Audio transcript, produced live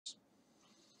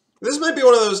This might be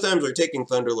one of those times where taking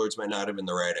Thunderlords might not have been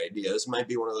the right idea. This might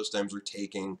be one of those times where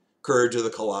taking Courage of the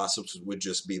Colossus would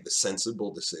just be the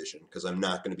sensible decision, because I'm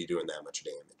not going to be doing that much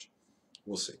damage.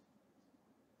 We'll see.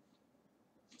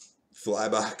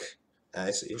 Flyback.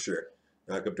 I see, sure.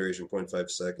 Knockup duration 0.5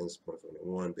 seconds,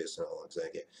 0.1 based on how long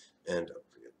Zach get. And don't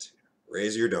forget to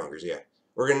raise your dongers. Yeah,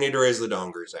 we're going to need to raise the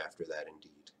dongers after that,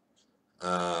 indeed.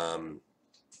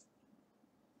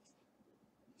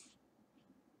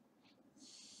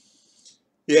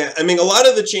 Yeah, I mean, a lot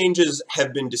of the changes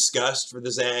have been discussed for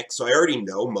the Zac, so I already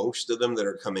know most of them that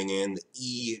are coming in. The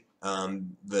E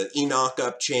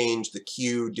knockup change, the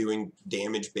Q doing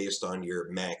damage based on your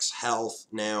max health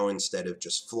now instead of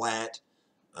just flat,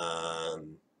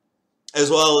 as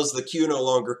well as the Q no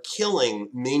longer killing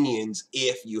minions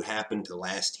if you happen to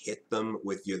last hit them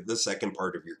with the second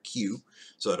part of your Q,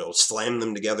 so it'll slam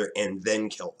them together and then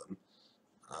kill them,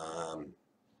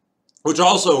 which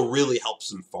also really helps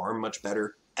them farm much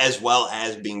better, as well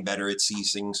as being better at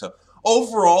ceasing. So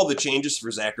overall, the changes for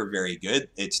Zac are very good.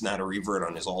 It's not a revert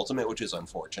on his ultimate, which is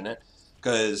unfortunate,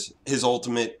 because his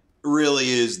ultimate really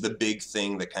is the big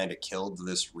thing that kind of killed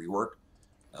this rework.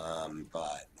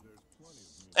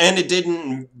 And it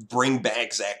didn't bring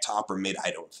back Zac top or mid,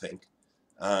 I don't think,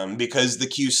 because the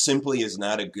Q simply is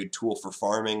not a good tool for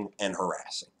farming and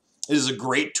harassing. It is a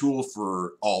great tool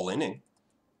for all-inning.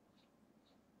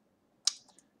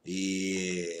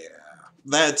 Yeah,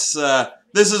 that's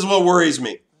this is what worries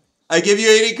me. I give you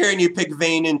AD carry and you pick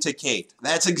Vayne into Kate.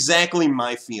 That's exactly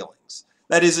my feelings.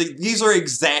 These are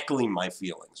exactly my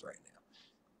feelings right now.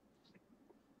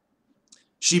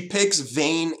 She picks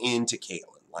Vayne into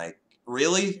Caitlyn. Like,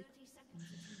 really?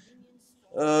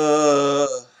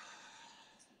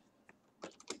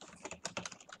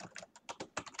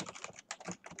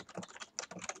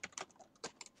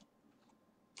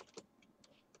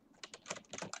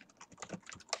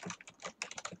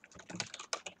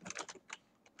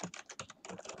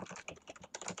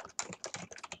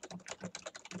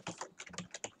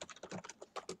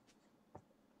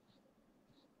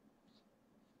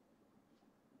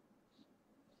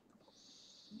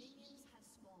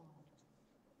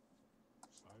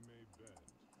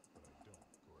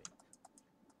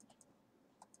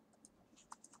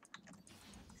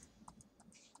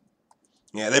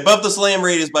 Yeah, they buffed the slam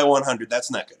radius by 100.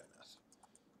 That's not good enough.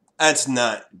 That's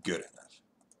not good enough.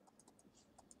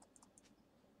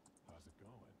 How's it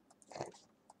going?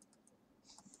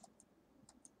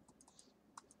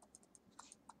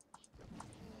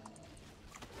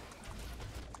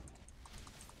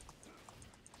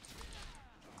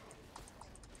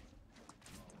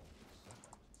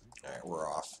 Alright, we're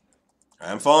off.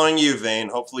 I'm following you, Vayne.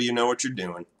 Hopefully you know what you're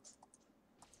doing.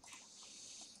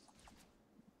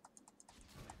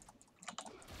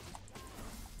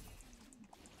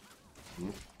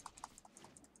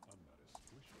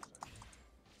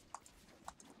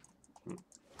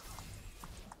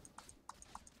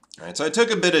 Alright, so I took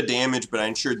a bit of damage, but I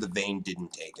ensured the Vayne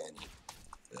didn't take any.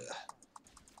 Ugh.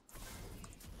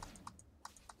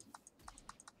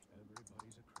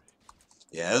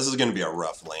 Yeah, this is going to be a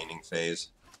rough laning phase.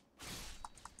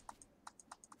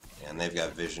 And they've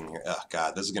got vision here. Oh,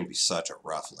 God, this is going to be such a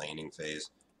rough laning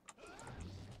phase.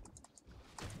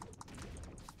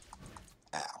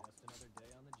 Ow.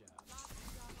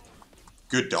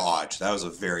 Good dodge. That was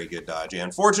a very good dodge. Yeah,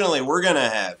 unfortunately, we're going to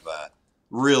have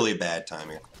really bad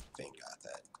timing. Vayne got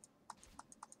that.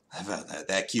 How about that?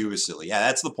 That Q is silly. Yeah,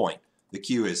 that's the point. The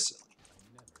Q is silly.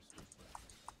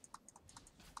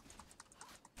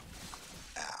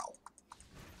 Ow.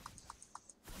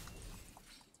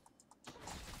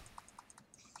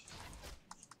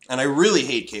 And I really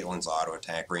hate Caitlyn's auto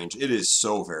attack range. It is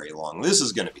so very long. This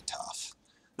is going to be tough.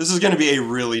 This is going to be a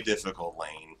really difficult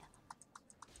lane.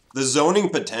 The zoning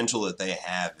potential that they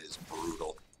have is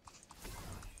brutal.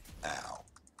 Ow.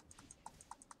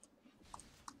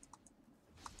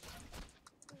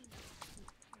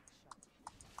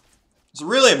 It's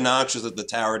really obnoxious that the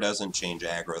tower doesn't change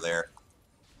aggro there.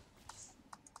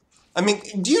 I mean,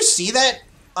 do you see that?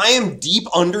 I am deep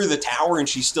under the tower and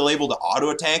she's still able to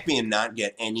auto-attack me and not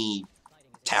get any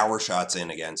tower shots in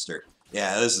against her.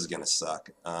 Yeah, this is going to suck.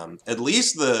 At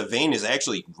least the Vayne is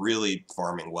actually really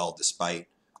farming well despite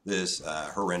this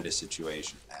horrendous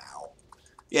situation. Ow.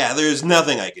 Yeah, there's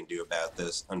nothing I can do about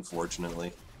this,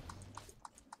 unfortunately.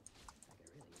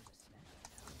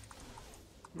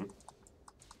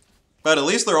 But at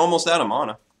least they're almost out of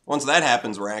mana. Once that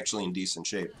happens, we're actually in decent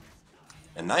shape.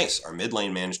 And nice, our mid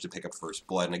lane managed to pick up first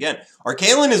blood. And again, our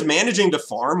Caitlyn is managing to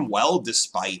farm well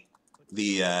despite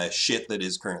the shit that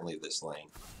is currently this lane.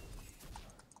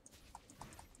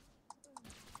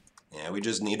 Yeah, we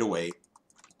just need to wait.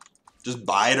 Just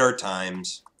bide our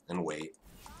times and wait.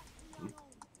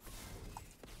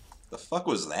 The fuck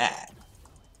was that?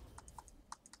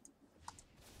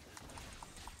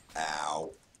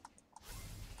 Ow.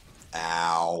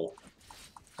 Ow.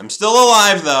 I'm still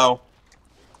alive, though.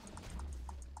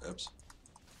 Oops.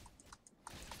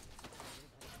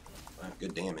 Wow,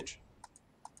 good damage.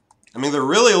 I mean, they're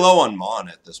really low on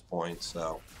mana at this point,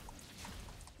 so...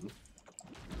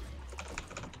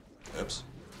 Oops.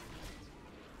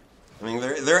 I mean,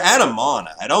 they're out of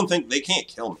mana. I don't think... They can't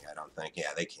kill me, I don't think.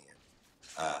 Yeah, they can.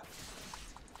 Yeah,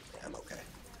 I'm okay.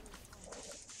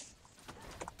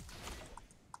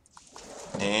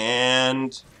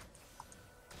 And...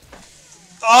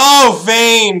 Oh,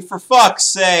 Vayne! For fuck's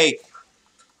sake!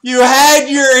 You had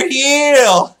your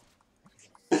heal!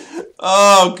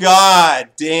 Oh, god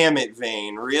damn it,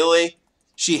 Vayne. Really?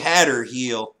 She had her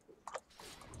heal.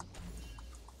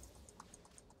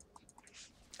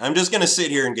 I'm just gonna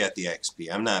sit here and get the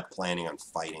XP. I'm not planning on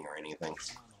fighting or anything.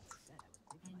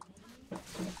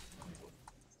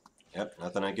 Yep,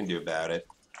 nothing I can do about it.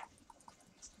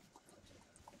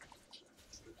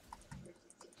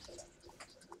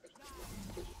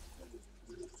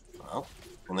 Well,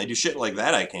 when they do shit like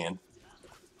that, I can.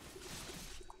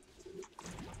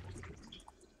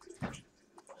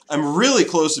 I'm really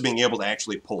close to being able to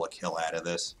actually pull a kill out of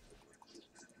this.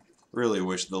 Really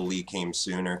wish the Lee came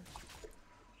sooner.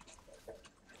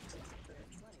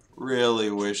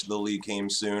 Really wish the Lee came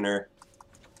sooner.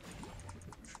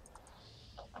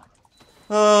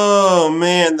 Oh,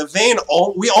 man. The Vayne...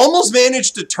 We almost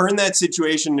managed to turn that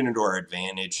situation into our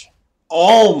advantage.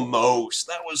 Almost.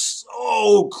 That was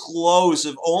so close.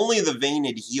 If only the Vayne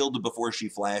had healed before she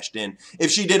flashed in. If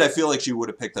she did, I feel like she would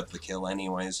have picked up the kill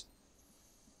anyways.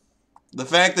 The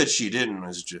fact that she didn't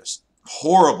was just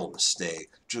horrible mistake.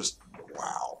 Just,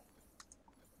 wow.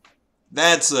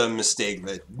 That's a mistake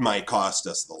that might cost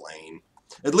us the lane.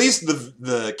 At least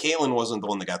the Caitlyn wasn't the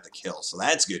one that got the kill, so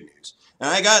that's good news. And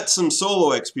I got some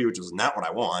solo XP, which was not what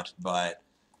I want, but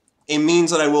it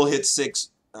means that I will hit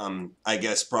 6, I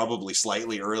guess, probably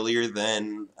slightly earlier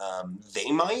than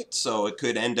they might, so it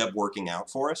could end up working out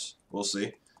for us. We'll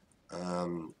see.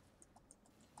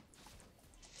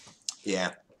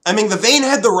 Yeah. I mean, the Vayne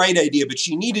had the right idea, but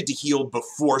she needed to heal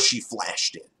before she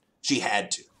flashed in. She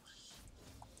had to.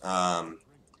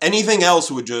 Anything else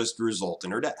would just result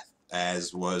in her death,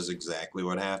 as was exactly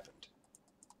what happened.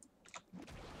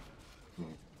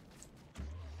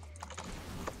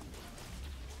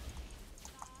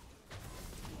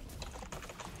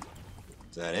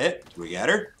 Is that it? Do we get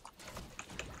her?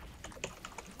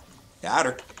 Got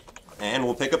her. And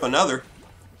we'll pick up another.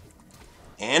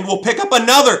 And we'll pick up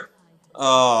another!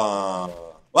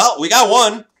 Well, we got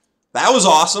one. That was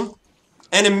awesome.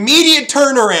 An immediate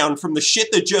turnaround from the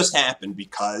shit that just happened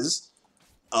because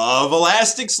of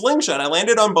Elastic Slingshot. I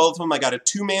landed on both of them. I got a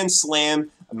 2-man slam.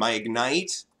 My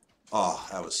Ignite. Oh,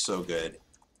 that was so good.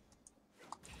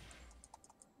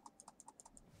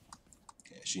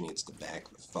 Okay, she needs to back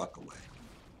the fuck away.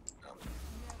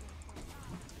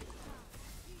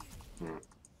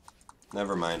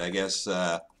 Never mind. I guess,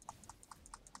 yeah,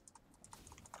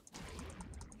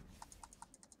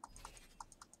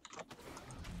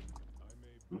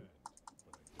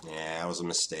 that was a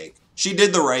mistake. She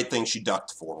did the right thing. She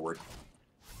ducked forward.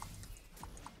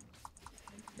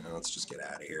 Now, let's just get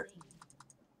out of here.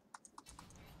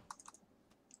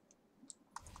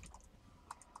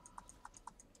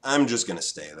 I'm just gonna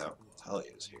stay, though.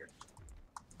 Talia's here.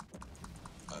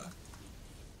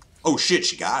 Oh, shit,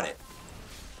 she got it.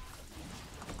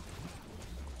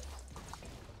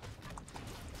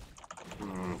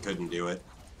 Couldn't do it.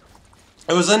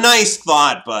 It was a nice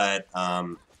thought, but,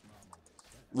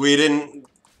 we didn't...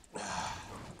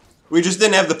 We just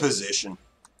didn't have the position.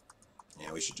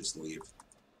 Yeah, we should just leave.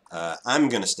 I'm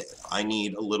gonna stay, though. I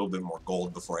need a little bit more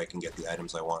gold before I can get the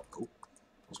items I want. Oh,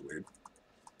 that was weird.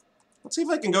 Let's see if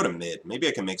I can go to mid. Maybe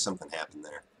I can make something happen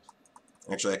there.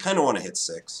 Actually, I kind of want to hit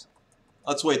 6.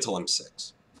 Let's wait till I'm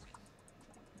 6.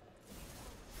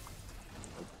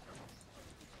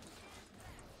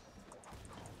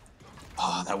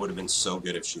 Oh, that would have been so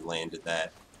good if she landed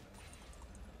that.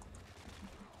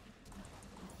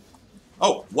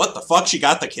 Oh, what the fuck? She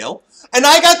got the kill? And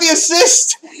I got the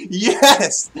assist!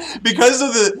 Yes! Because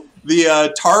of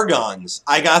the Targons,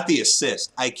 I got the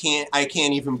assist. I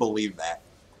can't even believe that.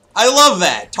 I love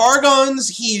that.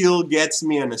 Targon's heal gets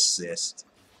me an assist.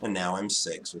 And now I'm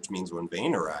 6, which means when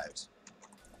Vayne arrives.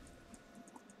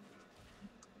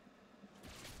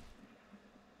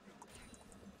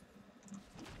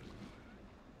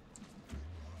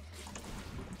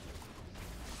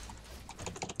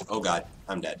 Oh god,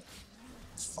 I'm dead.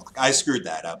 Fuck, I screwed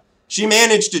that up. She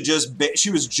managed to just...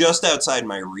 She was just outside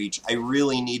my reach. I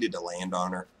really needed to land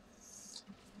on her.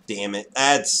 Damn it.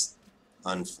 That's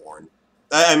unfortunate.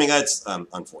 I mean, that's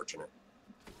unfortunate.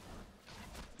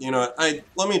 You know what?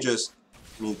 Let me just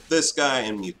mute this guy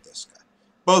and mute this guy.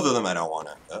 Both of them I don't want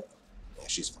to... yeah,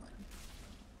 she's fine.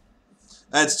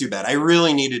 That's too bad. I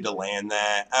really needed to land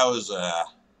that. That was,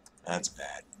 that's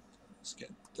bad. Let's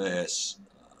get this.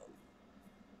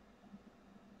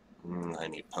 I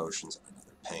need potions and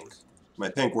another pink. My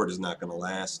pink ward is not going to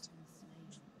last.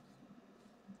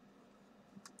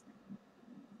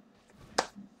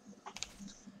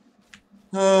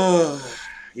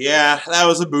 Yeah, that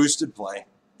was a boosted play.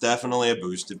 Definitely a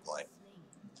boosted play.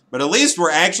 But at least we're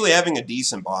actually having a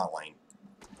decent bot lane.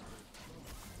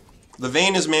 The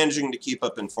Vayne is managing to keep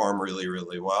up and farm really,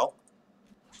 really well.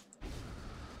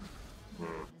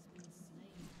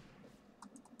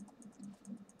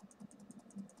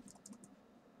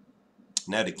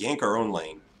 Now to gank our own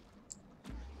lane.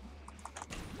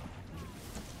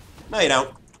 No, you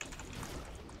don't.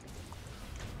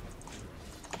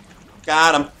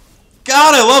 Got him.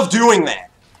 God, I love doing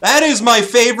that. That is my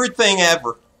favorite thing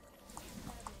ever.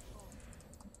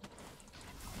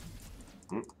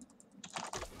 I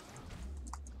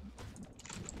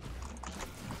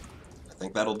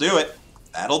think that'll do it.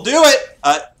 That'll do it.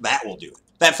 That will do it.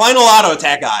 That final auto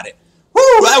attack got it. Woo,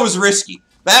 that was risky.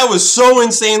 That was so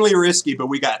insanely risky, but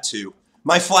we got two.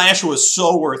 My flash was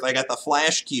so worth. I got the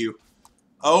flash Q.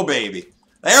 Oh, baby.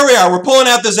 There we are. We're pulling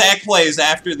out the Zac plays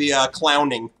after the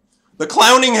clowning. The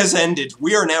clowning has ended.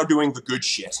 We are now doing the good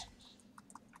shit.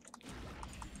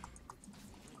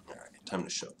 Alright, time to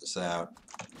shove this out.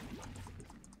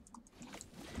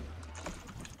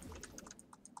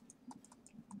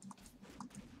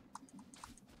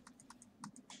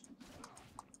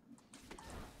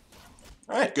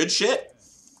 Alright, good shit.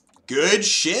 Good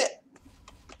shit.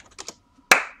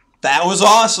 That was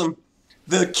awesome.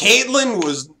 The Caitlyn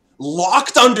was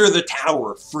locked under the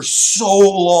tower for so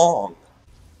long.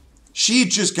 She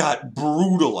just got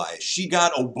brutalized. She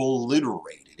got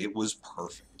obliterated. It was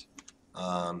perfect.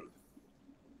 That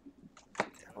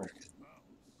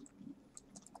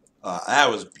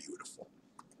was beautiful.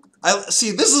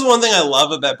 See, this is one thing I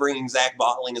love about bringing Zac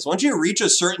bot lane is once you reach a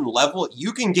certain level,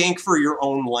 you can gank for your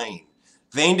own lane.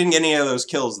 Vayne didn't get any of those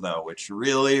kills, though, which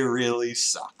really, really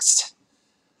sucks.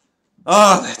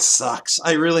 Oh, that sucks.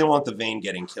 I really want the Vayne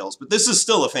getting kills, but this is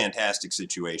still a fantastic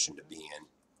situation to be in.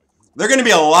 They're going to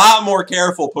be a lot more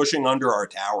careful pushing under our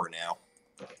tower now.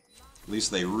 At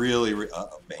least they really...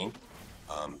 Vayne.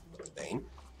 Vayne.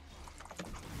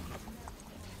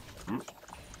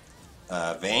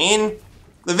 Vayne.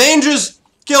 The Vayne just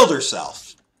killed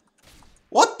herself.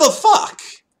 What the fuck?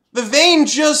 The Vayne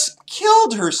just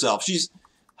killed herself. She's...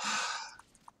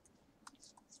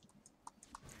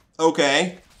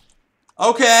 Okay.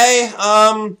 Okay,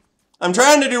 I'm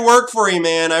trying to do work for you,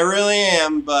 man. I really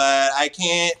am, but I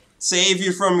can't save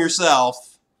you from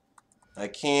yourself. I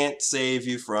can't save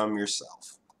you from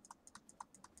yourself.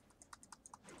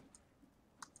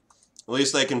 At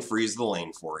least I can freeze the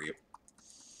lane for you.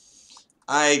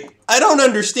 I don't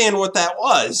understand what that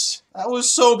was. That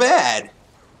was so bad.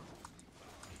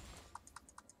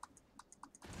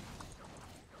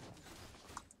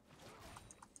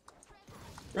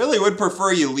 Really would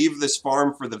prefer you leave this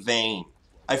farm for the Vayne.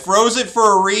 I froze it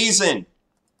for a reason.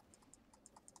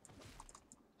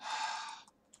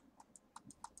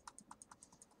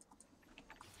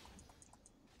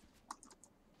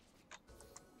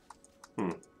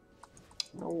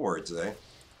 No wards, eh?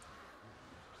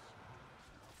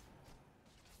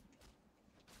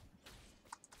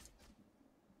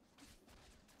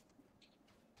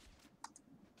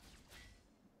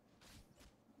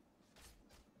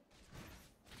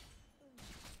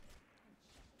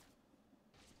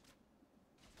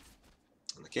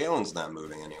 Caitlyn's not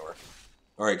moving anywhere.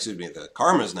 Or, excuse me, the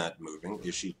Karma's not moving.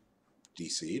 Is she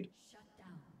DC'd?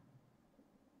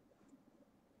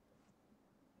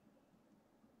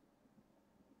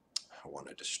 I want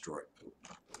to destroy...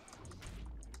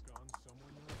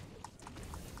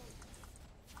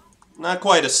 Not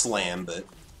quite a slam, but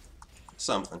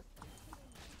something.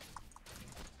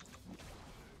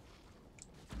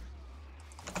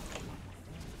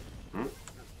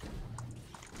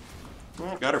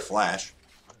 Well, got her flash.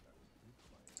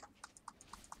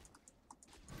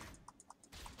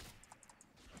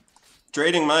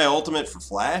 Trading my ultimate for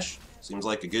flash seems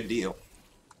like a good deal.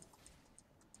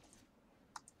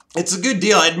 It's a good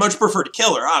deal. I'd much prefer to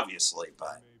kill her, obviously,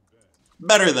 but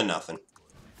better than nothing.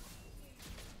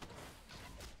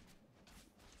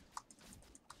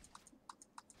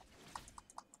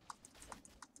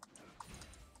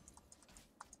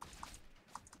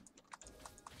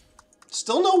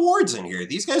 Still no wards in here.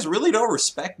 These guys really don't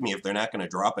respect me if they're not going to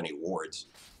drop any wards.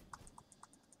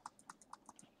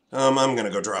 I'm going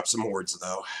to go drop some wards,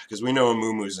 though, because we know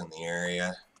Amumu's in the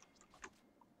area.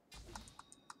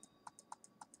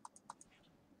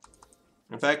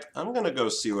 In fact, I'm going to go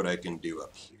see what I can do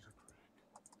up here.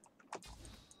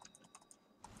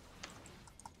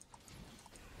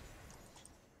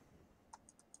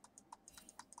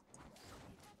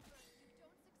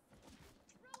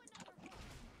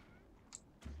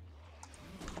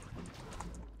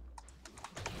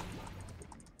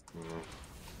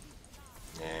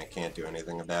 Yeah, I can't do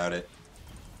anything about it.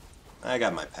 I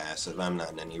got my passive. I'm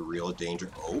not in any real danger.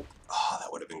 Oh,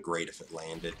 that would have been great if it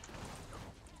landed.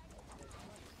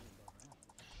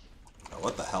 Oh,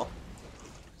 what the hell?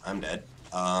 I'm dead.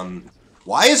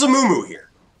 Why is Amumu here?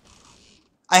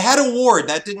 I had a ward.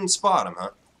 That didn't spot him,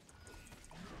 huh?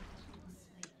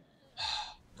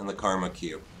 And the Karma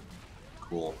Cube.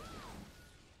 Cool.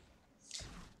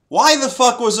 Why the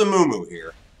fuck was Amumu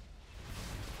here?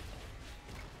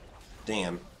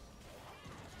 Damn.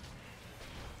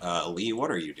 Lee,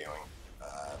 what are you doing?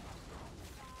 Oh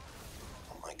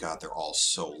my god, they're all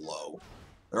so low.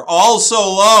 They're all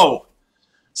so low!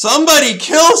 Somebody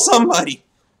kill somebody!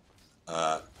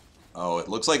 Oh, it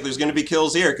looks like there's gonna be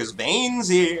kills here, because Vayne's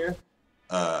here.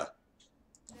 I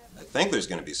think there's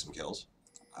gonna be some kills.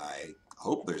 I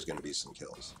hope there's gonna be some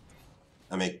kills.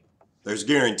 I mean, there's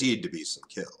guaranteed to be some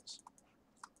kills.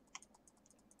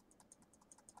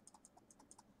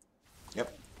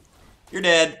 Yep. You're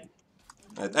dead.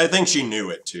 I think she knew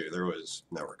it, too. There was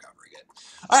no recovery yet.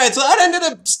 Alright, so that ended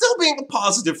up still being a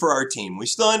positive for our team. We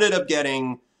still ended up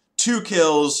getting 2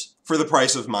 kills for the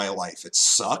price of my life. It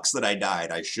sucks that I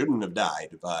died. I shouldn't have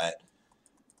died, but...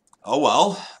 oh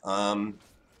well.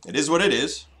 It is what it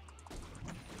is.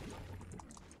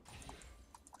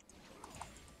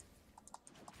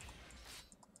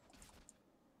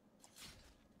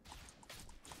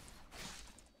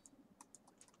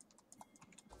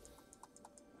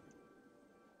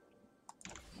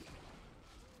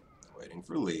 Waiting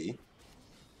for Lee.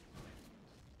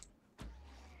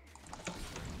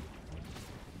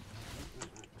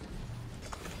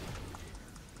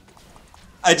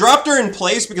 I dropped her in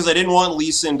place because I didn't want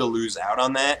Lee Sin to lose out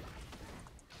on that.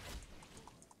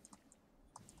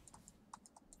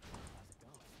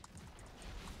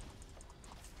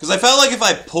 Because I felt like if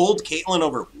I pulled Caitlyn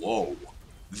over... whoa.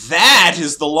 That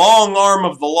is the long arm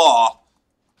of the law.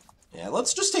 Yeah,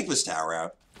 let's just take this tower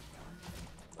out.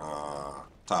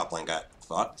 Top lane got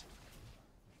fucked.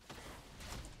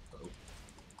 Oh.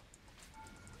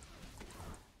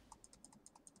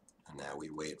 And now we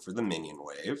wait for the minion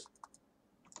wave.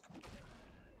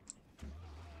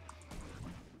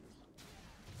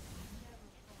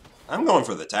 I'm going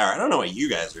for the tower. I don't know what you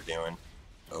guys are doing.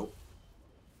 Oh.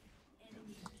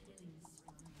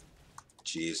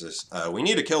 Jesus. We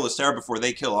need to kill this tower before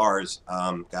they kill ours.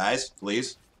 Guys,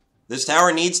 please. This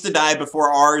tower needs to die before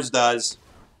ours does.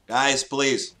 Guys,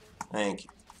 please. Thank you.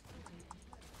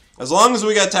 As long as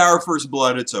we got tower first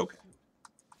blood, it's okay.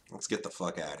 Let's get the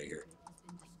fuck out of here.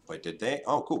 Wait, did they?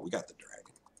 Oh, cool. We got the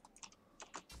dragon.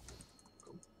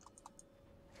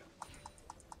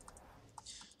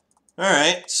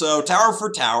 Alright, so tower for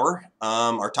tower.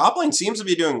 Our top lane seems to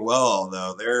be doing well,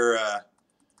 though.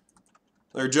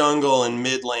 Their jungle and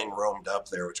mid lane roamed up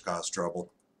there, which caused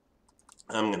trouble.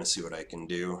 I'm going to see what I can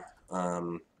do.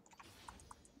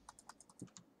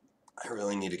 I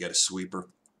really need to get a sweeper.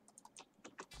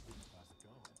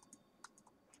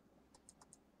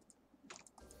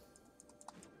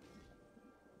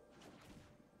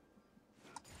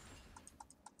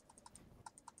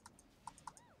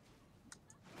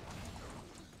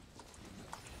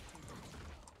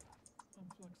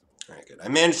 Alright, good. I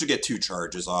managed to get 2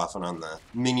 charges off and on the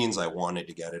minions I wanted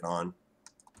to get it on.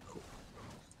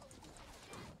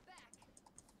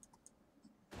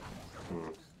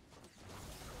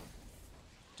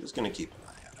 Just gonna keep an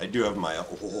eye out. I do have my...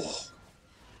 oh,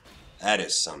 that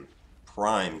is some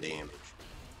prime damage.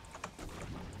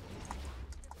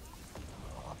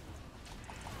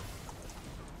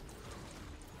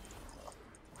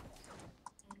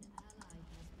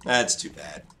 That's too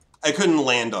bad. I couldn't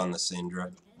land on the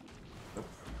Syndra.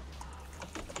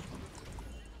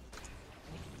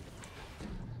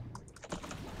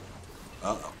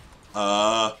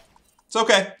 Uh-oh. It's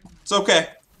okay. It's okay.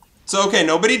 It's okay.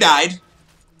 Nobody died.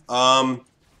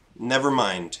 Never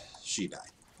mind. She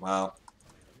died. Well,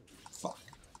 fuck.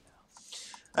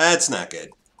 That's not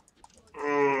good.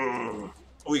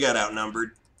 We got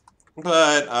outnumbered.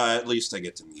 But, at least I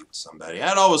get to mute somebody.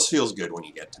 That always feels good when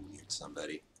you get to mute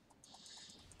somebody.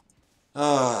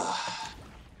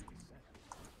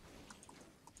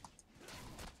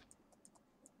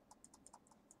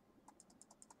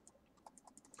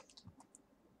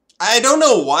 don't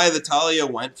know why the Talia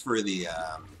went for the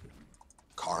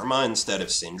Karma instead of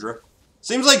Syndra.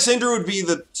 Seems like Syndra would be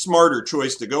the smarter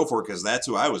choice to go for, because that's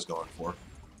who I was going for.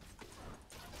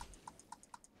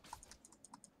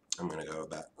 I'm going to go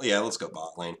about... Yeah, let's go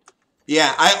bot lane.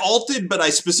 Yeah, I ulted, but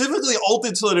I specifically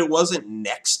ulted so that it wasn't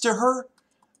next to her.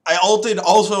 I ulted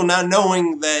also not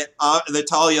knowing that the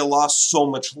Talia lost so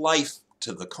much life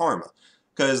to the Karma.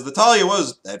 Because the Talia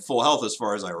was at full health as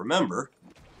far as I remember.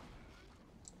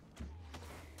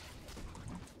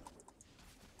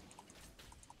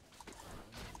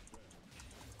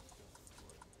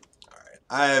 Alright,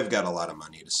 I've got a lot of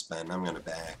money to spend. I'm going to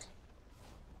back.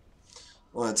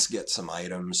 Let's get some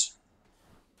items.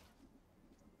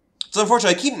 It's unfortunate,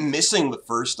 I keep missing the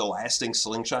first elastic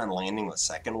slingshot and landing the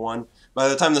second one. By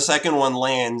the time the second one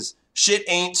lands, shit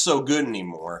ain't so good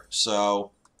anymore,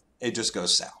 so it just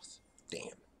goes south.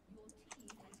 Damn.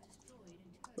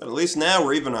 But at least now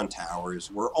we're even on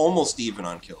towers. We're almost even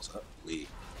on kills. Oh,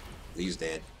 Lee's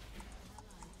dead.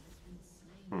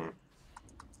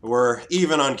 We're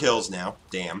even on kills now.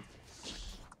 Damn.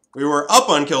 We were up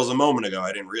on kills a moment ago.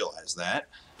 I didn't realize that.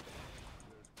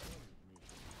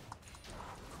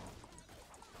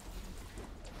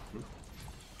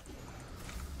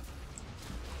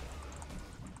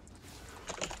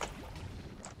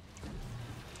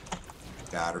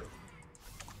 Got her.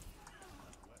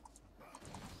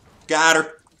 Got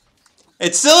her.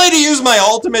 It's silly to use my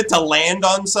ultimate to land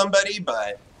on somebody,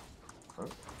 but... Where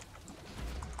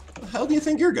the hell do you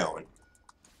think you're going?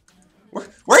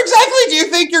 Where exactly do you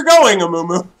think you're going,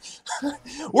 Amumu?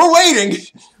 We're waiting.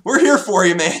 We're here for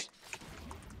you, man.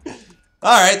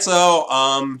 Alright, so,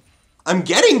 I'm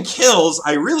getting kills.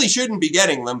 I really shouldn't be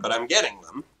getting them, but I'm getting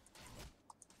them.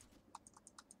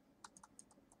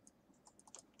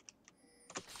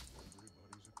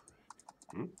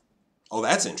 Oh,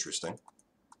 that's interesting.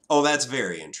 Oh, that's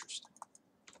very interesting.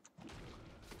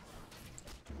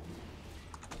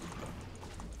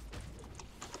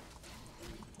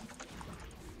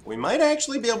 We might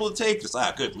actually be able to take this.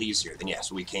 Ah, good, Lee's here. Then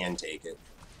yes, we can take it.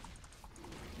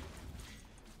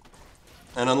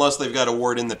 And unless they've got a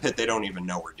ward in the pit, they don't even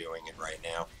know we're doing it right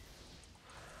now.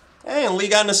 Hey, and Lee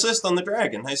got an assist on the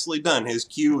dragon. Nicely done. His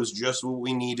Q was just what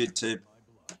we needed to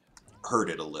hurt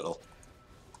it a little.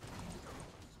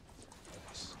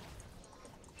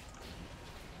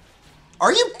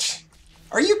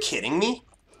 Are you kidding me?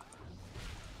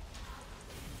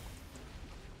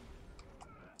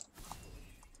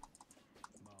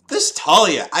 This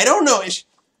Talia, I don't know.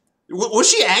 Was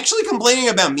she actually complaining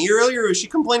about me earlier, or was she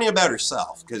complaining about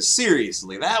herself? Because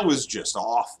seriously, that was just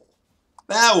awful.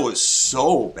 That was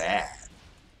so bad.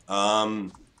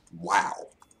 Wow.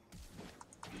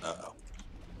 Uh-oh.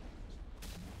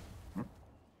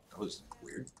 That was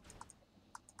weird.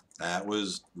 That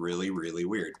was really, really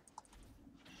weird.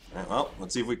 Alright, well,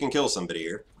 let's see if we can kill somebody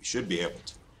here. We should be able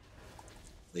to.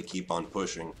 They keep on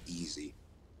pushing. Easy.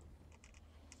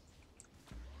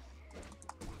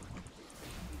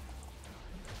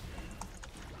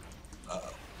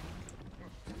 Uh-oh.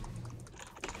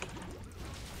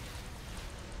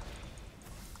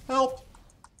 Help!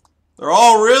 They're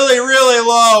all really, really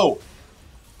low!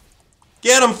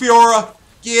 Get him, Fiora!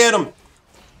 Get him!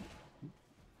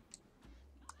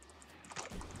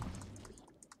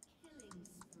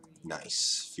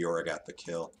 Nice. Fiora got the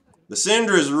kill. The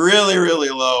Syndra is really, really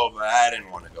low, but I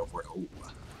didn't want to go for it. Oh,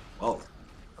 well.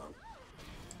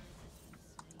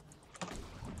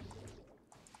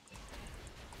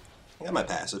 I got my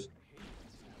passive.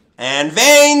 And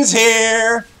Vayne's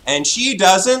here! And she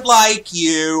doesn't like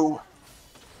you!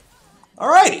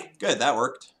 Alrighty. Good, that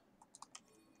worked.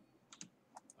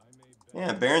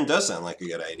 Yeah, Baron does sound like a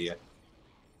good idea.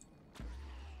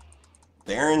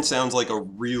 Baron sounds like a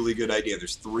really good idea.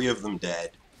 There's 3 of them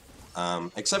dead.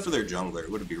 Except for their jungler.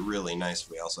 It would be really nice if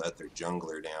we also had their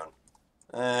jungler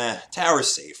down.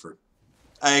 Tower's safer.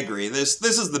 I agree. This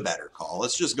is the better call.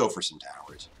 Let's just go for some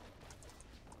towers.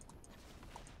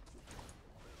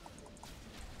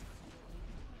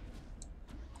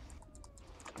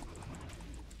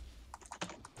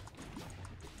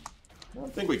 I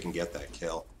don't think we can get that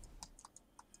kill.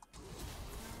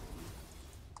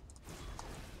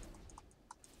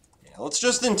 Let's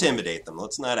just intimidate them.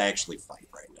 Let's not actually fight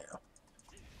right now.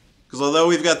 Because although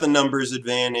we've got the numbers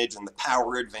advantage and the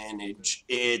power advantage,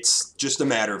 it's just a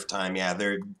matter of time. Yeah,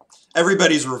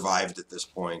 everybody's revived at this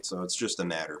point, so it's just a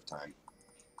matter of time.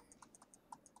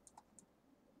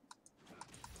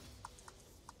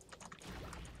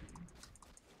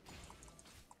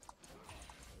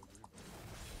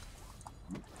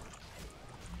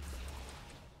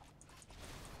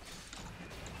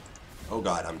 Oh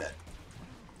god, I'm dead.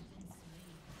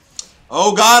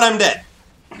 Oh god, I'm dead.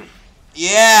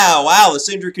 Yeah, wow, the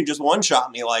Syndra can just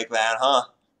one-shot me like that, huh?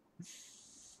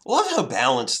 Love how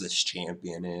balanced this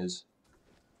champion is.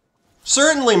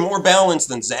 Certainly more balanced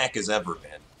than Zac has ever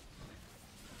been.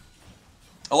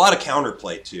 A lot of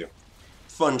counterplay, too.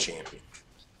 Fun champion.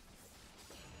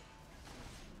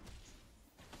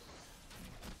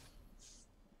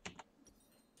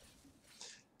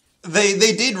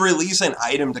 They did release an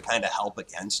item to kind of help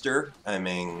against her. I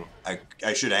mean,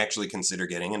 I should actually consider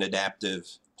getting an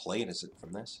adaptive plate. Is it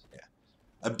from this? Yeah.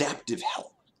 Adaptive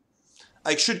help.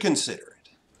 I should consider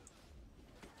it.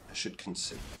 I should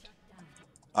consider it.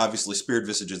 Obviously, Spirit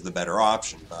Visage is the better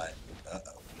option, but...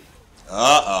 Uh-oh.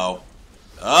 Uh-oh.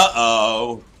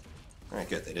 Uh-oh. Alright,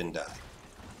 good. They didn't die.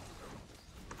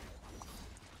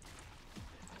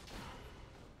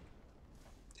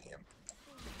 Damn.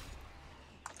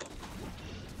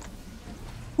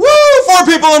 Woo! 4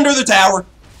 people under the tower!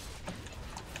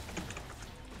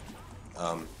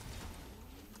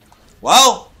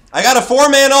 Well, I got a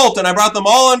 4-man ult, and I brought them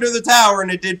all under the tower, and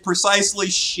it did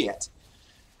precisely shit.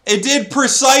 It did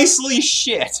precisely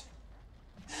shit.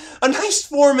 A nice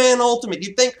 4-man ultimate.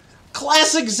 You'd think,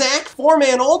 classic Zac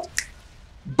 4-man ult?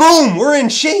 Boom, we're in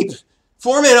shape.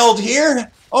 4-man ult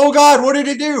here. Oh god, what did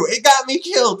it do? It got me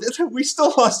killed. We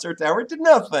still lost our tower. It did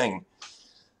nothing.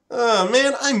 Oh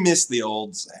man, I miss the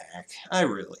old Zac. I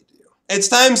really do. It's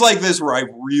times like this where I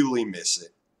really miss it.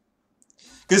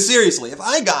 Because seriously, if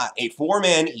I got a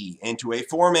 4-man E into a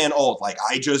 4-man ult like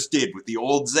I just did with the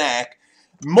old Zac,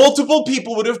 multiple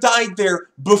people would have died there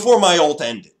before my ult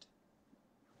ended.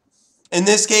 In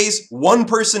this case, 1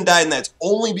 person died, and that's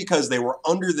only because they were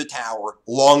under the tower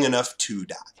long enough to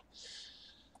die.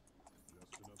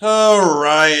 Oh,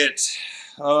 Riot.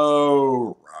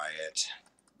 Oh, Riot.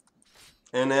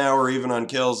 And now we're even on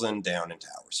kills and down in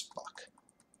towers. Fuck.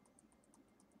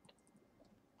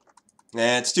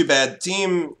 Yeah, it's too bad.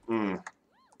 Team...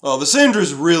 Well, the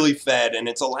Syndra's really fed, and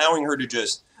it's allowing her to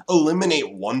just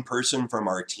eliminate 1 person from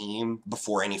our team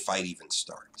before any fight even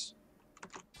starts.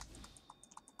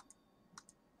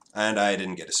 And I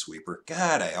didn't get a sweeper.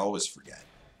 God, I always forget.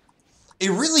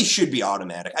 It really should be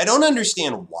automatic. I don't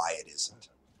understand why it isn't.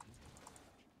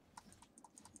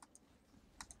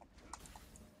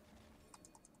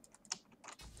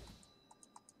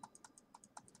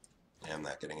 Yeah, I'm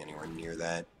not getting anywhere near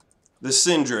that. The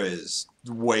Syndra is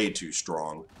way too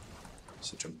strong.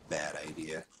 Such a bad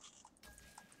idea.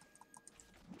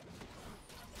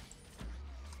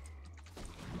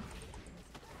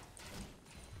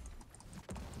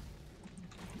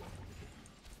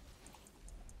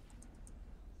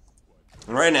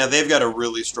 And right now, they've got a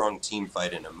really strong team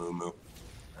fight in Amumu.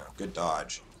 Oh, good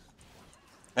dodge.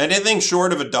 Anything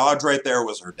short of a dodge right there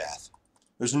was her death.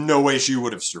 There's no way she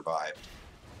would have survived.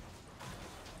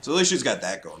 So at least she's got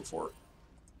that going for her.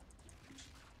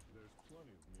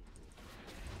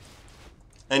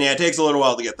 And yeah, it takes a little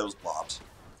while to get those blobs.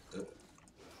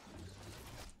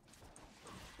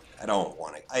 I don't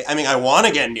want to... I mean, I want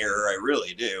to get near her, I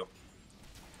really do.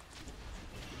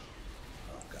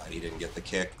 Oh god, he didn't get the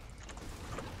kick.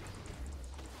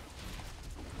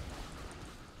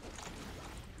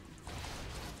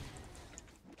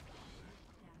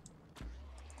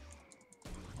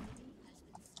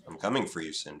 I'm coming for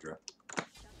you, Syndra.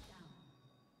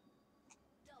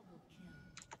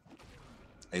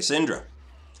 Hey, Syndra.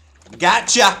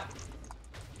 Gotcha!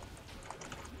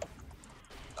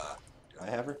 Do I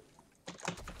have her?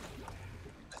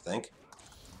 I think.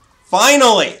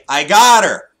 Finally! I got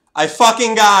her! I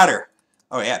fucking got her!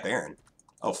 Oh yeah, Baron.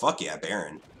 Oh fuck yeah,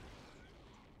 Baron.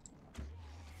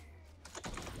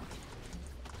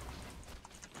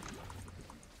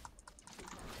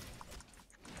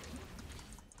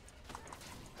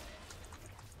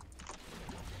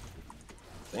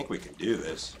 I think we can do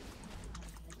this.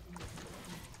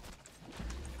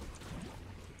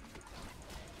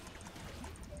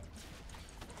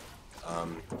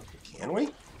 Can we?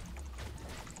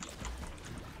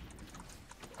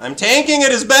 I'm tanking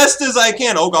it as best as I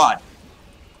can. Oh god.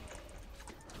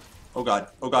 Oh god.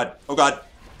 Oh god. Oh god.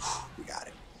 We got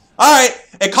it. Alright.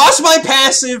 It cost my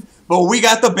passive, but we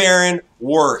got the Baron.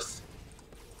 Worth.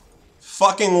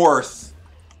 Fucking worth.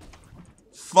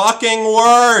 Fucking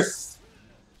worth.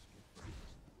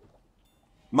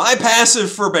 My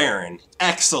passive for Baron.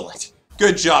 Excellent.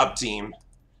 Good job, team.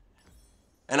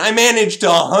 And I managed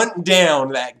to hunt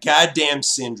down that goddamn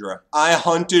Syndra. I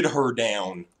hunted her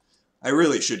down. I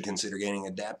really should consider getting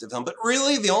Adaptive Helm, but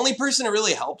really, the only person it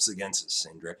really helps against is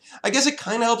Syndra. I guess it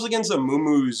kind of helps against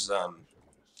Amumu's, I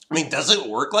mean, does it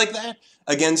work like that?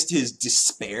 Against his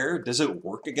Despair? Does it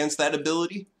work against that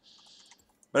ability?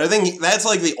 But I think that's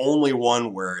like the only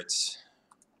one where it's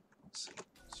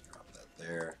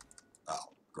there. Oh,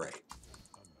 great.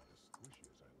 I'm not as squishy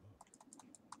as I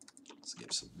look. Let's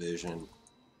give some vision.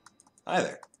 Hi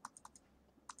there.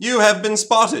 You have been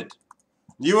spotted.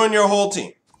 You and your whole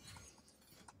team.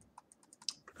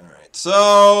 Alright,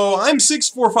 so I'm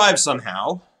 645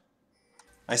 somehow.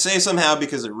 I say somehow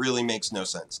because it really makes no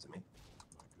sense to me.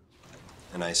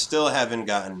 And I still haven't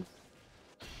gotten...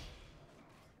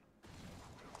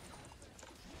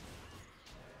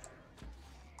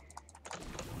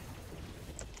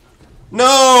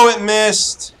 No, it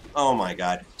missed! Oh my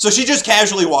god. So she just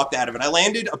casually walked out of it. I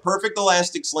landed a perfect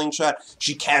elastic slingshot.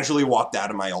 She casually walked out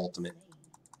of my ultimate.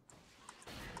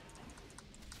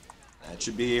 That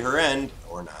should be her end,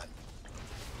 or not.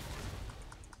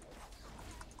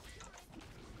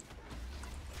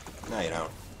 No, you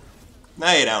don't.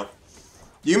 No, you don't.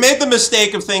 You made the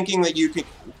mistake of thinking that you could...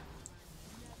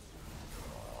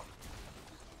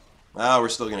 Oh, we're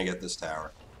still gonna get this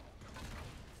tower.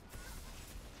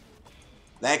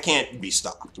 That can't be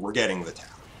stopped. We're getting the tower.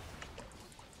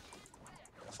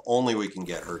 If only we can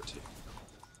get her too.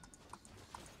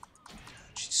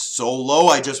 She's so low,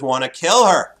 I just want to kill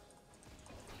her.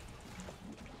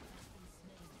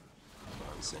 Come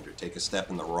on, Syndra, take a step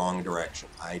in the wrong direction.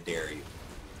 I dare you.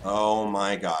 Oh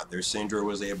my god, their Syndra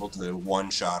was able to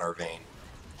one-shot our Vayne.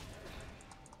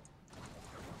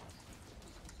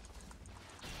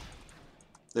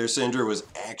 Their Syndra was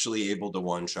actually able to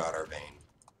one-shot our Vayne.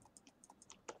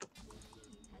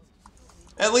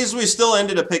 At least we still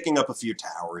ended up picking up a few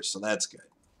towers, so that's good.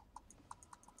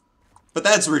 But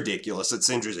that's ridiculous that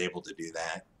Syndra's able to do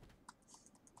that.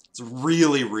 It's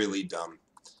really, really dumb.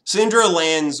 Syndra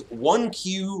lands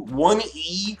 1Q,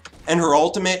 1E, and her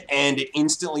ultimate, and it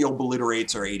instantly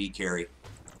obliterates our AD carry.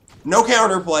 No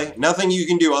counterplay, nothing you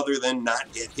can do other than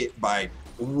not get hit by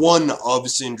one of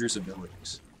Syndra's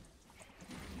abilities.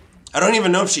 I don't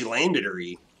even know if she landed her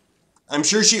E. I'm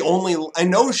sure she only... I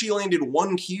know she landed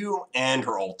 1Q and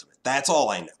her ultimate. That's all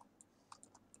I know.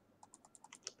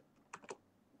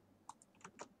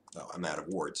 Oh, I'm out of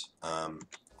wards.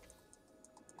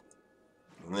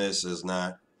 This is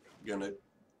not gonna... Okay,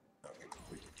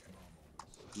 we can go.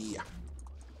 Yeah.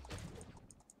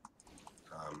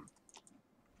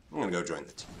 I'm gonna go join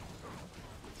the team.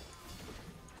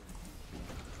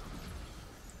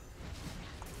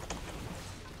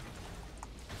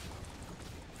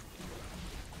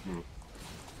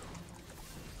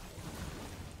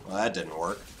 Well, that didn't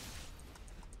work.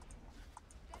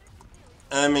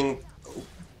 I mean,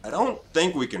 I don't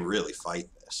think we can really fight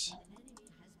this.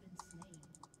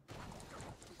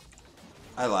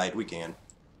 I lied, we can.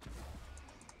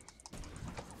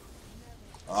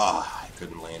 Ah, I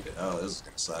couldn't land it. Oh, this is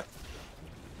gonna suck.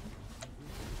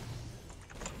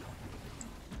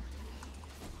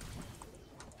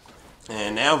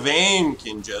 And now Vayne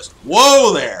can just...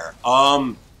 Whoa there!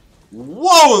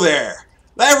 Whoa there!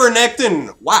 That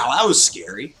Renekton, wow, that was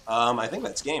scary. I think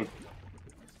that's game.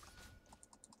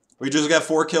 We just got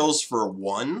 4 kills for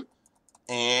 1.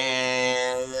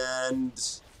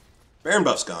 And... Baron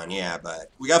buff's gone, yeah,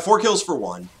 but we got 4 kills for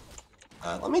 1.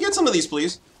 Let me get some of these,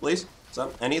 please. Please.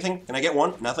 Some, anything? Can I get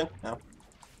one? Nothing? No.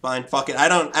 Fine, fuck it. I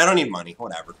don't need money.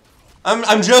 Whatever.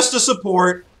 I'm just a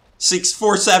support.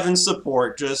 647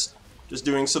 support. Just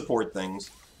doing support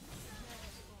things.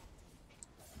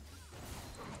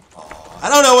 I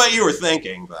don't know what you were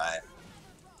thinking, but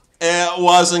it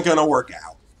wasn't gonna work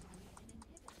out.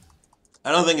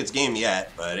 I don't think it's game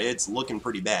yet, but it's looking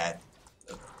pretty bad.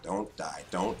 Don't die,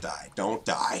 don't die, don't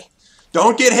die.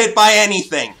 Don't get hit by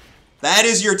anything. That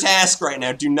is your task right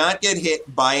now. Do not get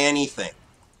hit by anything.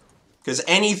 Because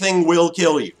anything will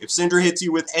kill you. If Syndra hits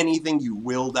you with anything, you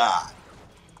will die.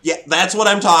 Yeah, that's what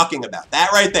I'm talking about.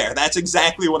 That right there, that's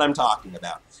exactly what I'm talking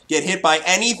about. Get hit by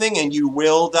anything and you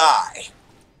will die.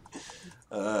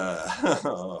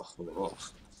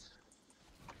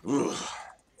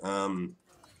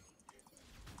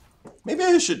 Maybe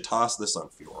I should toss this on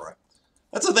Fiora.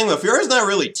 That's the thing though, Fiora's not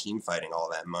really team fighting all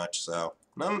that much, so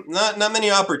not many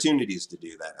opportunities to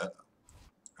do that.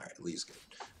 Alright, Lee's good.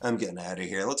 I'm getting out of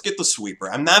here. Let's get the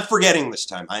sweeper. I'm not forgetting this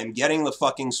time. I'm getting the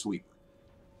fucking sweeper.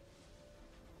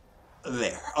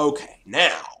 There. Okay,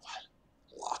 now.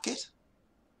 Lock it?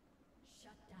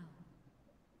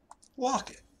 Lock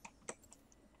it.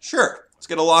 Sure. Let's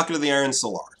get a locket of the Iron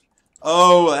Solar.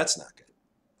 Oh, that's not good.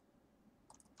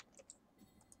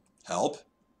 Help.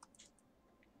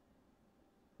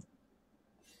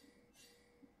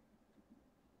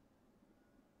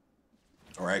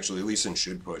 Or actually, Lee Sin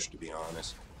should push, to be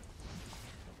honest.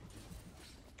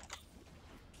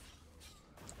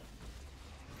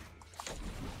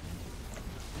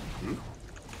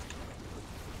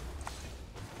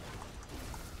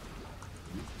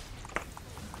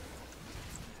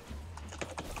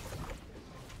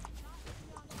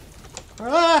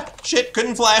 Ah, shit,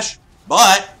 couldn't flash.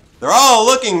 But they're all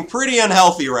looking pretty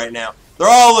unhealthy right now. They're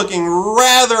all looking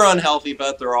rather unhealthy,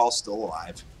 but they're all still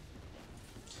alive.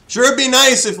 Sure, it'd be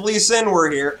nice if Lee Sin were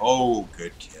here. Oh,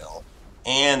 good kill.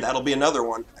 And that'll be another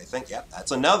one. I think, yeah,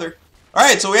 that's another. All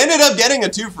right, so we ended up getting a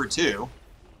 2 for 2.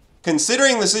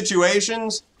 Considering the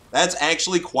situations, that's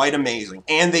actually quite amazing.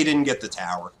 And they didn't get the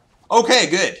tower. Okay,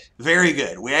 good. Very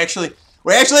good. We actually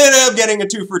ended up getting a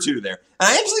 2 for 2 there. And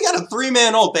I actually got a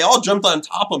 3-man ult. They all jumped on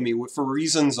top of me for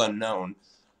reasons unknown.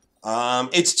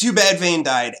 It's too bad Vayne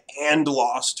died and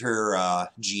lost her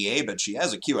GA, but she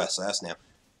has a QSS now.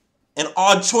 An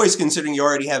odd choice considering you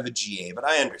already have a GA, but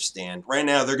I understand. Right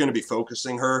now, they're going to be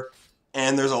focusing her,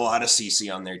 and there's a lot of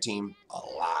CC on their team. A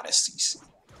lot of CC.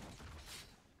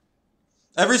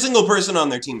 Every single person on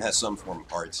their team has some form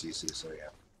of hard CC, so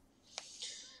yeah.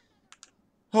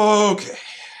 Okay.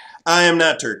 I am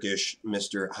not Turkish,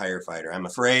 Mr. Higher Fighter. I'm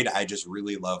afraid I just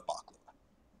really love baklava.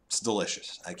 It's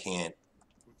delicious. I can't.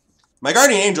 My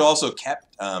Guardian Angel also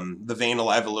kept the Vayne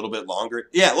alive a little bit longer.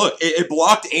 Yeah, look, it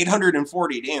blocked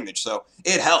 840 damage, so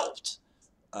it helped.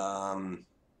 Let's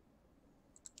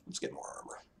get more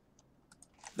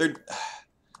armor.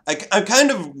 I'm kind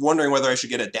of wondering whether I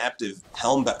should get Adaptive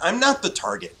Helm, but I'm not the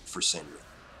target for Syndra.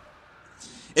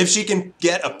 If she can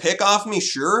get a pick off me,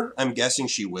 sure, I'm guessing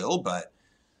she will, but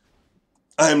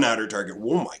I'm not her target.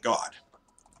 Oh my god.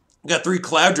 I got 3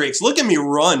 Cloud Drakes. Look at me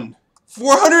run.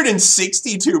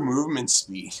 462 movement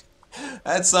speed.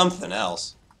 That's something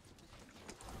else.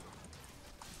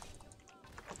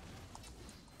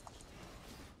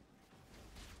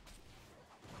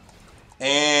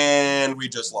 And we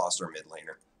just lost our mid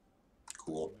laner.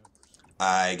 Cool.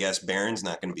 I guess Baron's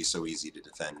not going to be so easy to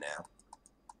defend now.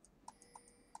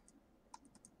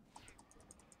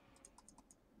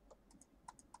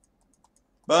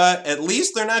 But at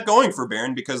least they're not going for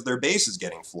Baron because their base is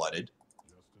getting flooded.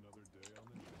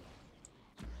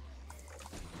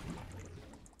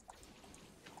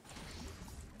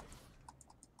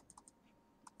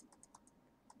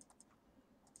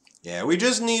 Yeah, we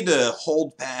just need to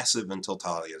hold passive until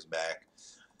Talia's back.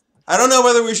 I don't know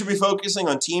whether we should be focusing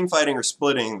on team fighting or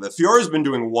splitting. The Fiora's been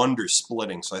doing wonders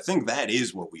splitting, so I think that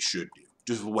is what we should do.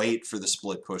 Just wait for the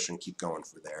split push and keep going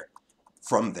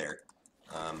from there.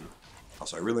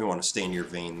 Also, I really want to stay near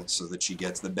Vayne so that she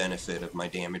gets the benefit of my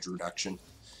damage reduction.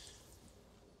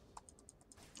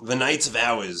 The Knight's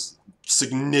Vow is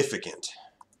significant.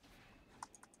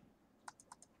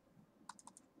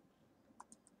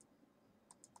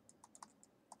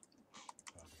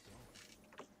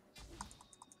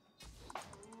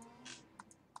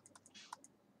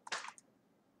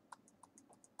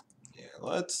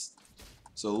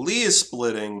 So Lee is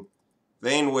splitting.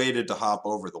 Vayne waited to hop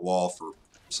over the wall for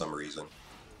some reason.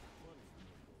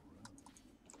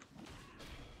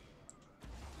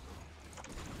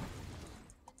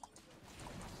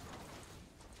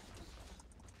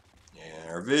 Yeah,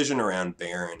 our vision around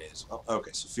Baron is... Oh,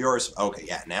 okay, so Fiora's... Okay,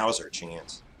 yeah, now is our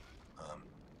chance.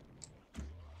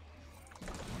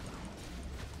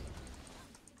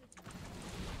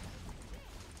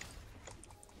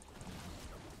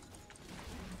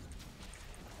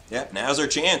 Yeah, now's our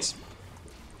chance.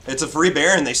 It's a free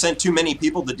Baron. They sent too many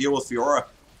people to deal with Fiora.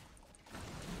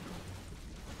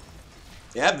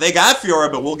 Yeah, they got Fiora,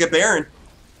 but we'll get Baron.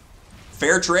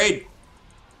 Fair trade.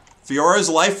 Fiora's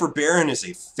life for Baron is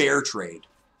a fair trade.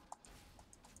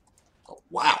 Oh,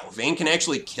 wow, Vayne can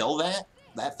actually kill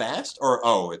that fast? Or,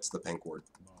 oh, it's the pink ward.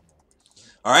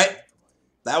 Alright,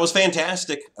 that was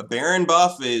fantastic. A Baron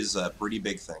buff is a pretty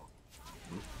big thing.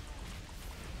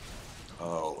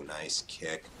 Oh, nice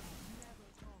kick.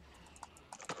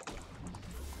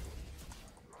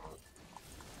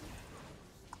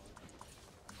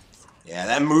 Yeah,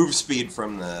 that move speed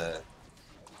from the...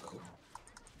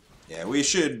 Yeah, we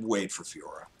should wait for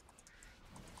Fiora.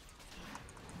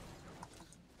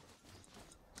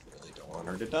 Really don't want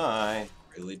her to die.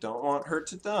 Really don't want her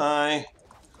to die.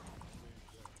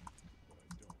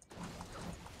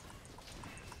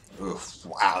 Oof,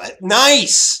 wow,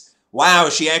 nice! Wow,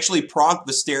 she actually procced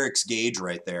the Sterix Gauge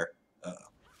right there.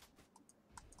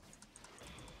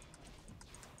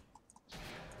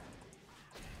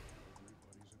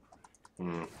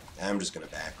 I'm just going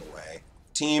to back away.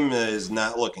 Team is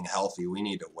not looking healthy. We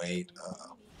need to wait.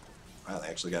 Wow, they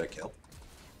actually got a kill.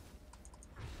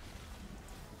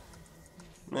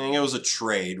 I think it was a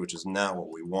trade, which is not what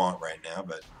we want right now,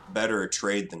 but better a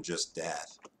trade than just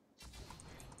death.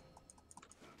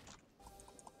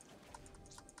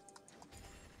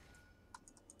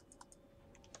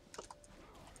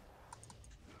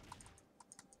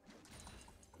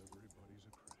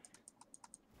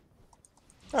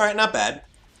 Alright, not bad.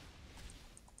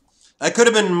 That could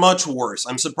have been much worse.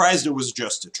 I'm surprised it was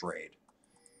just a trade.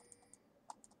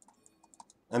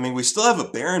 I mean, we still have a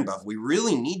Baron buff. We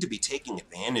really need to be taking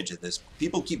advantage of this.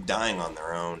 People keep dying on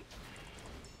their own.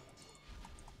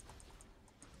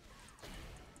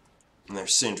 And their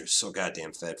Syndra's so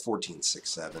goddamn fed.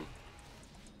 14-6-7.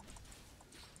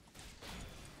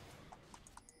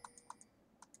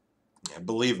 Yeah,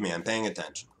 believe me, I'm paying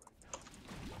attention.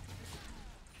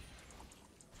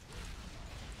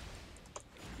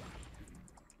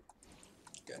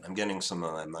 Good, I'm getting some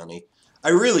of my money. I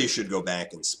really should go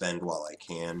back and spend while I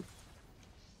can.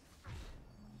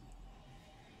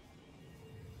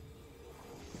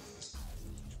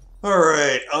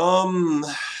 Alright,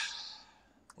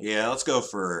 yeah, let's go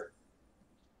for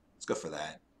that. Just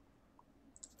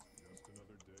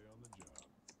another day on the job.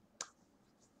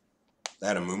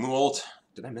 That a Mumu ult?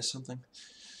 Did I miss something?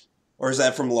 Or is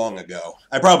that from long ago?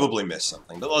 I probably missed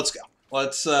something, but let's go.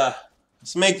 Let's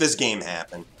make this game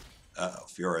happen. Uh-oh,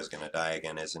 Fiora's gonna die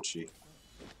again, isn't she?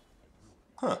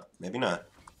 Huh, maybe not.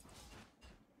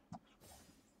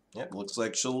 Yep, looks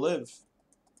like she'll live.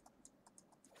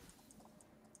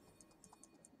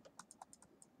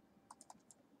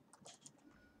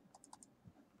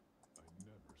 I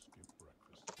never skip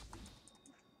breakfast.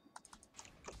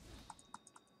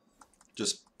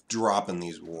 Just dropping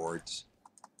these wards.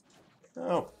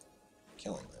 Oh,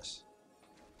 killing this.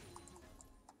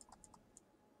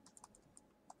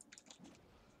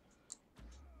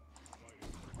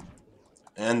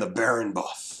 And the Baron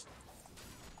buff.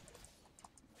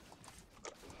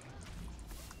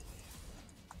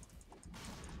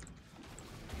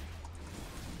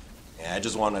 Yeah, I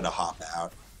just wanted to hop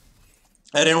out.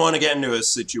 I didn't want to get into a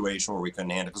situation where we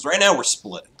couldn't handle it, because right now we're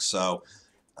splitting, so...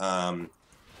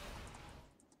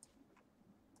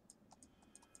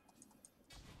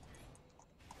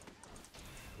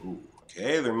 Ooh,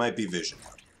 okay, there might be vision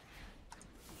out here.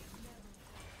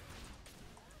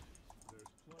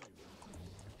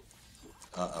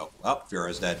 Uh-oh. Oh,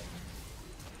 Fiora's dead.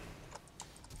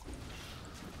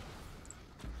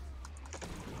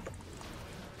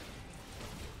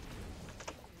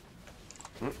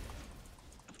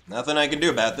 Nothing I can do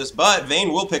about this, but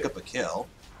Vayne will pick up a kill,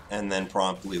 and then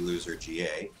promptly lose her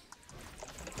GA.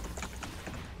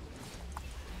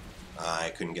 I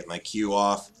couldn't get my Q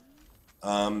off.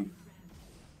 And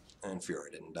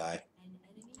Fiora didn't die.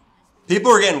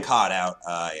 People are getting caught out.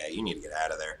 Yeah, you need to get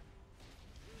out of there.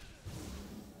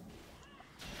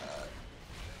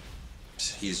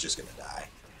 He's just gonna die.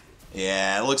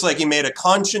 Yeah, it looks like he made a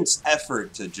conscious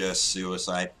effort to just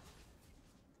suicide.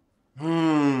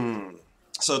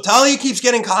 So Talia keeps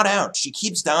getting caught out. She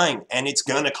keeps dying, and it's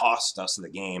gonna cost us the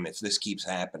game if this keeps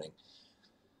happening.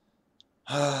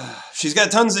 She's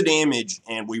got tons of damage,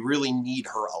 and we really need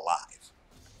her alive.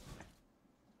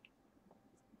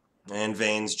 And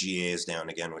Vayne's GA is down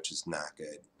again, which is not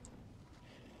good.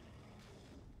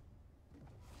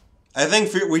 I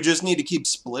think we just need to keep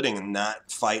splitting and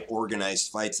not fight organized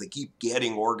fights. They keep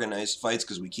getting organized fights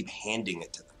because we keep handing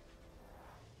it to them.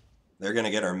 They're going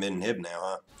to get our mid-inhib now,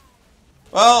 huh?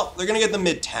 Well, they're going to get the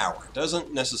mid-tower.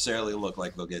 Doesn't necessarily look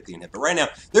like they'll get the inhib. But right now,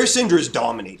 their Syndra is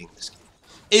dominating this game.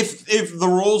 If the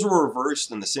roles were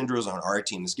reversed and the Syndra was on our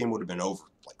team, this game would have been over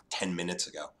like 10 minutes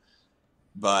ago.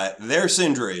 But their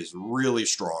Syndra is really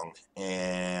strong,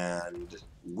 and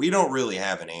we don't really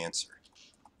have an answer.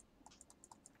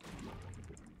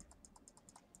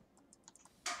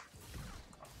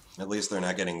 At least they're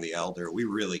not getting the Elder. We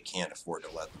really can't afford to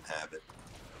let them have it.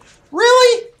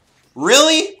 Really?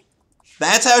 Really?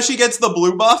 That's how she gets the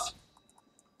blue buff?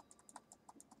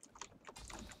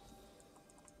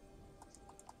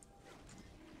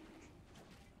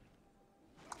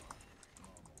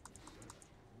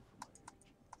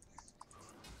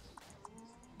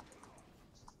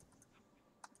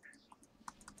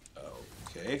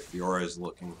 Okay, Fiora is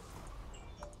looking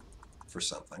for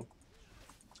something.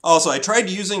 Also, I tried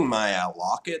using my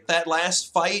Locket that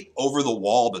last fight over the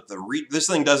wall, but this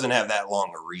thing doesn't have that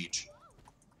long a reach.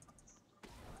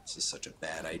 This is such a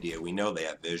bad idea. We know they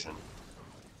have vision.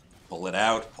 Pull it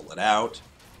out, pull it out.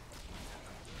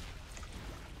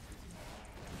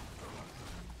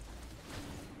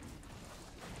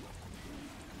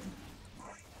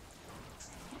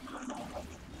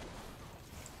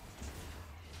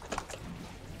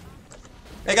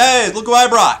 Hey guys, look who I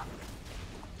brought!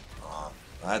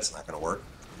 That's not gonna work.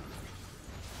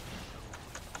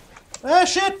 Ah,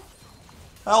 shit!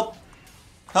 Help!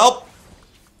 Help!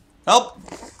 Help!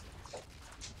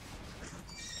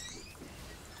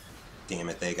 Damn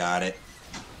it, they got it.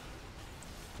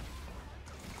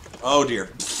 Oh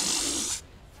dear.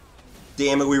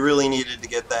 Damn it, we really needed to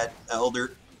get that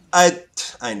Elder.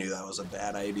 I knew that was a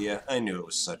bad idea. I knew it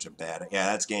was such a bad... Yeah,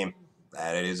 that's game.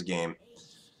 That it is game.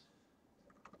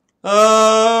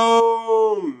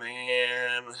 Oh,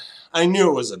 man. I knew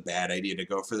it was a bad idea to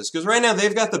go for this, because right now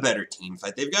they've got the better team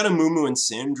fight. They've got Amumu and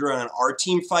Syndra, and our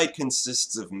team fight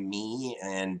consists of me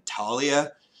and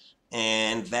Talia,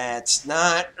 and that's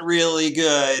not really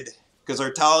good, because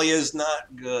our Talia's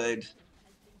not good.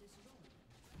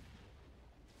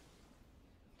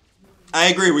 I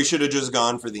agree, we should have just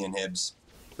gone for the inhibs.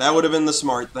 That would have been the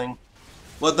smart thing.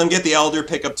 Let them get the Elder,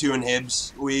 pick up 2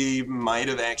 inhibs. We might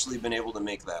have actually been able to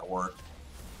make that work.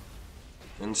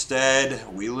 Instead,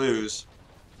 we lose.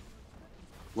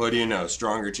 What do you know?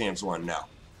 Stronger champs won. No.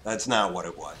 That's not what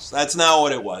it was. That's not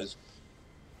what it was.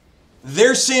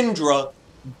 Their Syndra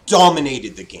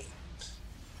dominated the game.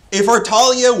 If our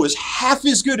Talia was half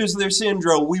as good as their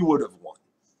Syndra, we would have won.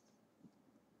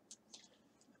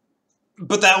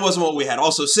 But that wasn't what we had.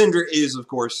 Also, Syndra is, of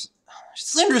course...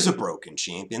 Syndra's a broken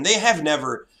champion.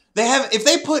 If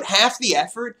they put half the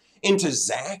effort into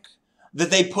Zac that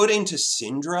they put into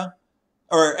Syndra,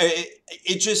 or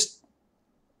it just...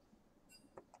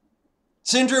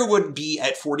 Syndra would be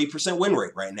at 40% win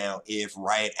rate right now if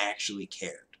Riot actually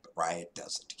cared. But Riot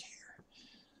doesn't care.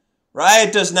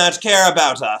 Riot does not care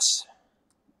about us.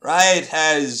 Riot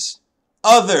has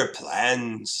other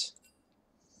plans.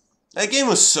 That game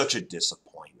was such a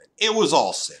disappointment. It was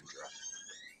all Syndra.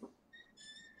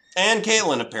 And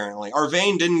Caitlyn, apparently. Our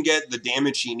Vayne didn't get the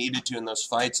damage she needed to in those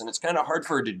fights, and it's kind of hard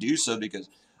for her to do so because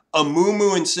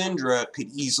Amumu and Syndra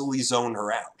could easily zone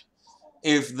her out.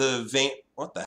 If the Vayne... What the